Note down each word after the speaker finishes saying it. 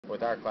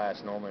With our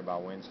class, normally by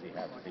Wednesday,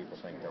 half the people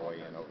think their way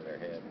in over their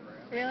head.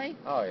 Really?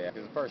 Oh, yeah,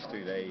 because the first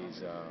 2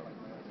 days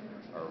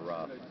are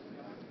rough,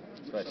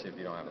 especially if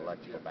you don't have an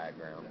electrical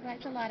background.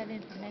 That's a lot of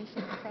information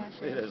to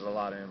process. It is a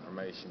lot of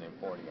information in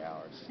 40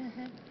 hours.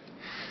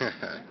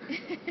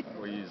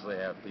 We usually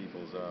have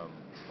people's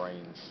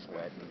brains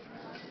sweating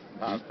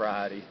by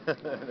Friday.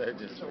 They're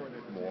just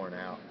worn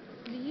out.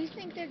 Do you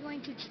think they're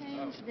going to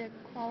change the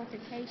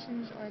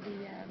qualifications or the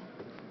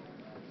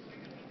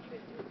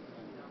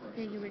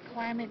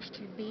requirements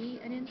to be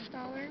an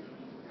installer?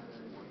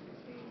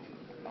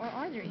 Or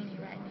are there any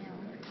right now?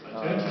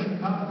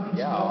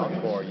 Yeah,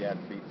 encore, you have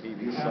to be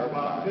PV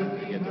certified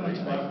to get the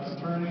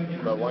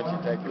rebates. But once you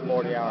take the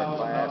 40-hour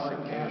class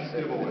and can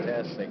sit for the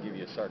test, they give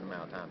you a certain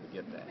amount of time to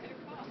get that.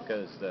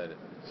 Because the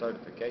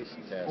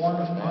certification test for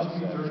that's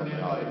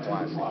only offered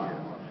twice a year.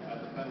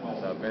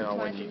 So depending on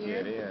when you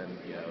get in,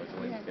 is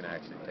when you can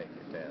actually take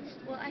your test.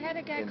 Well, I had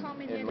a guy call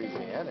me the other day. In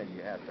Louisiana,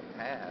 you have to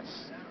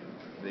pass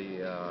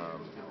the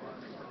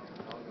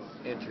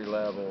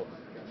entry-level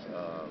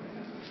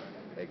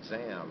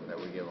exam that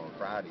we give on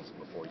Fridays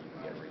before you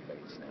can get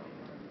rebates now.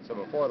 So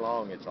before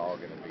long, it's all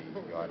going to be,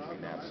 you'll have to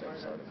be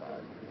NAVSEC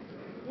certified.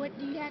 What,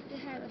 do you have to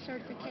have a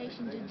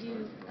certification to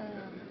do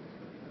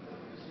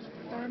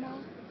thermal?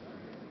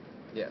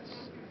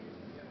 Yes.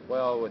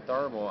 Well, with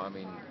thermal, I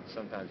mean,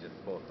 sometimes you have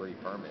to pull 3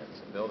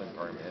 permits. A building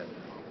permit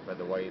for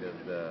the weight of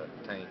the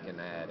tank and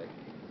the attic.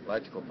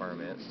 Electrical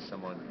permits,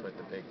 someone put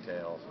the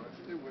pigtail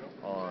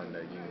on the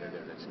unit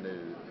if it's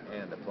new,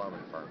 and a plumbing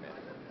permit,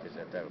 because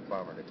you have to have a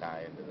plumber to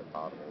tie into the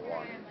potable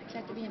water. Does it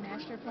have to be a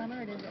master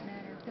plumber, or does it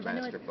matter?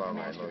 Master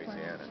plumber in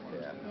Louisiana,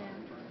 yeah.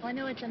 Well, I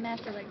know it's a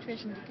master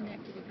electrician to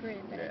connect to the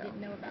grid, but I didn't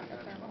know about the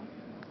thermal.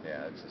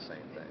 Yeah, it's the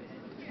same thing.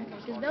 Okay,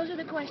 because those are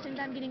the questions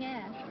I'm getting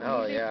asked.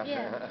 Oh, yeah.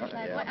 Yeah, it's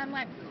like, I'm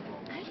like,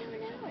 I don't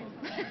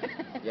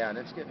know. Yeah, and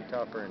it's getting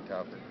tougher and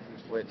tougher,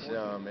 which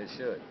it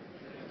should.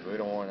 We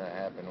don't want to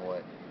happen to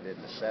what did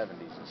in the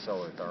 70s with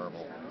solar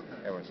thermal.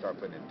 Everyone started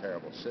putting in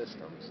terrible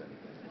systems, and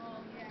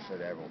so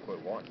that everyone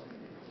quit wanting them.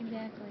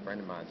 Exactly. A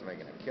friend of mine's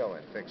making a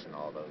killing fixing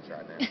all those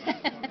right now.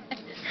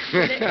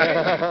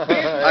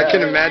 I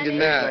can imagine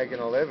that. He's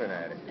making a living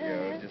at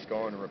it, just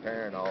going and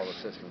repairing all the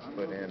systems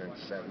put in the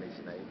 70s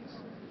and 80s.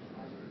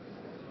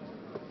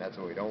 That's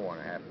what we don't want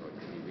to happen with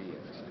the PV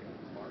industry.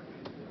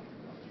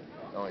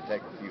 It only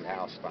take a few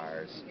house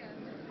fires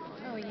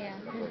to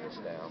put us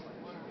down.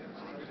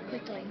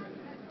 Quickly,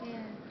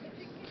 yeah.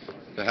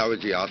 So how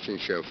was the Austin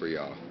show for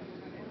y'all?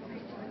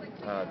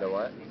 The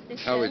what?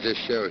 How was this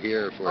show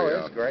here for y'all? Oh,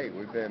 it was great.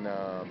 We've been,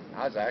 I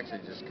was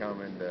actually just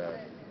coming to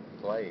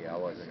play. I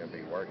wasn't going to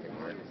be working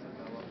here.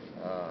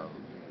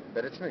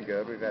 But it's been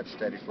good. We've had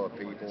steady flow of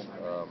people,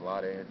 a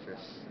lot of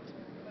interest,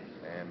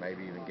 and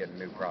maybe even getting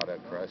a new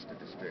product for us to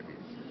distribute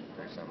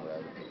through some of the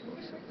other people.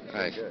 So it's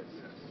nice. Good.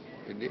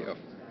 Good deal.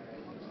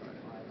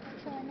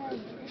 So I know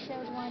the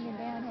show's winding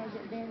down.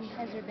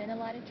 Has there been a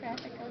lot of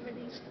traffic over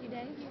these few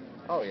days?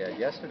 Oh, yeah.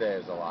 Yesterday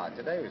was a lot.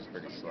 Today was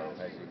pretty slow,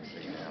 as you can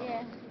see now.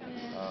 Yeah.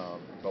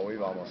 But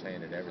we've almost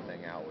handed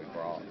everything out we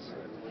brought, so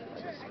I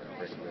guess it's been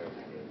pretty good.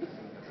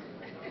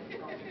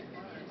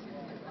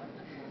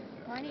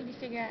 Well, I need to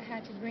figure out how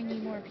to bring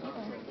you more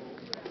people,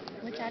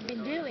 which I've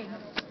been doing,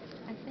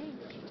 I think.